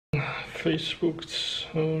Facebook's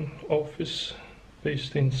office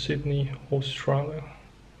based in Sydney, Australia.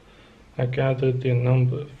 I gathered their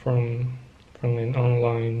number from an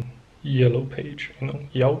online yellow page,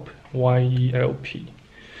 Yelp, Y-E-L-P.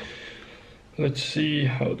 Let's see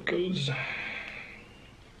how it goes.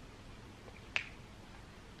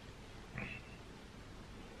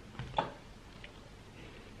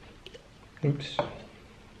 Oops.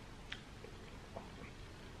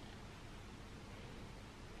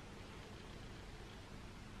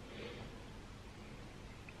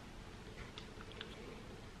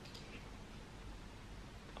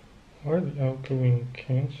 Why are the outgoing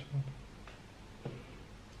cancelled?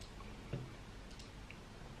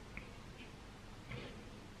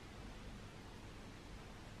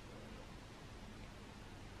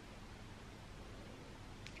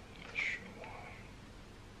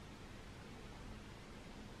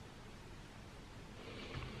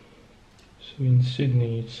 So in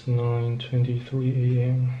Sydney it's 9:23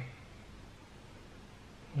 a.m.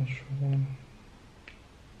 Not sure why.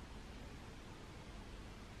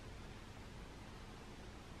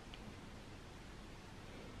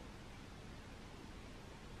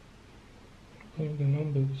 Oh, the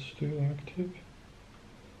number is still active.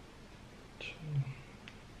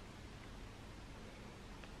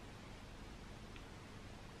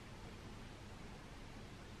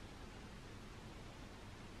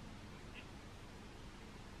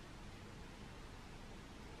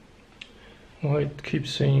 Well, it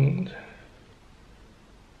keeps saying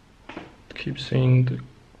the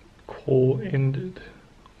call ended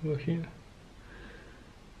over here.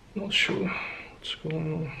 Not sure what's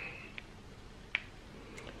going on.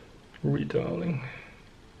 Redialing.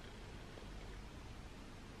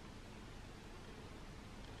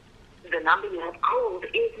 The number you have called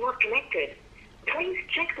is not connected. Please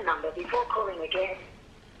check the number before calling again.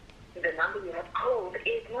 The number you have called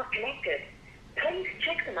is not connected. Please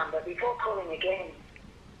check the number before calling again.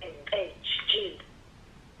 NHG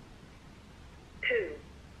 2.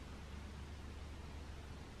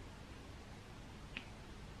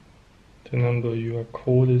 The number you are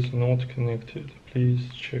called is not connected. Please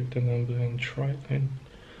check the number and try again.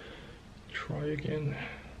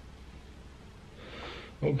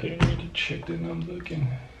 Okay, I need to check the number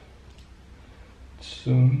again. It's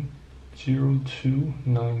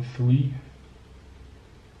 0293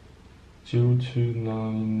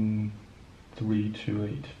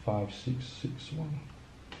 0293285661.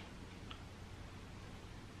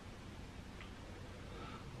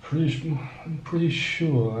 I'm pretty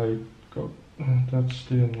sure I got that's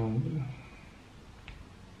their number.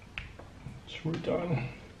 Let's redial.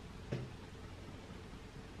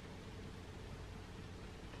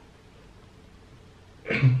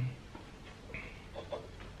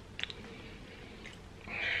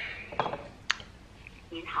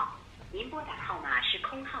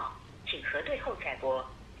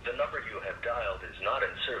 The number you have dialed is not in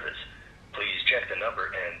service. Please check the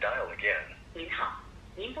number and dial again. 您好，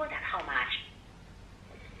您拨打的号码是。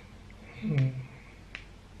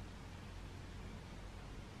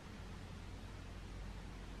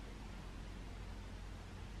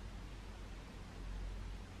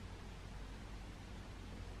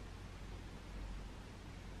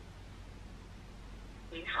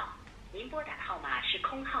您好，您拨打的号码是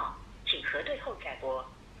空号，请核对后再拨。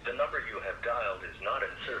 The number you have dialed is not in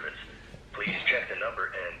service. Please check the number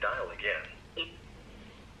and dial again.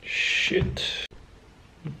 Shit.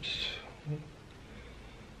 Oops.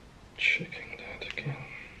 Checking that again.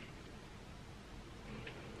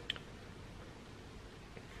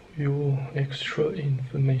 For your extra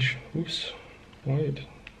information. Oops. Why it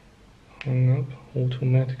hung up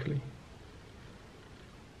automatically.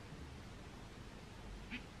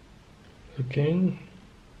 Again.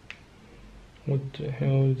 What the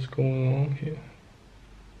hell is going on here?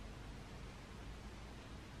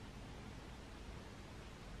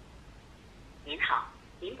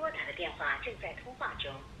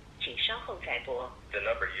 The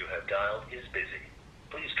number you have dialed is busy.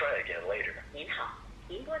 Please try again later.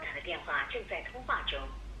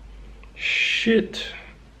 Shit.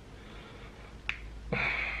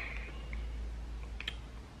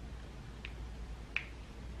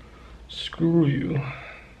 Screw you.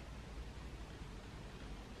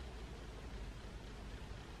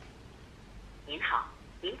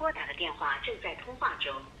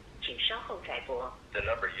 The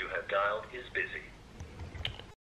number you have dialed is busy.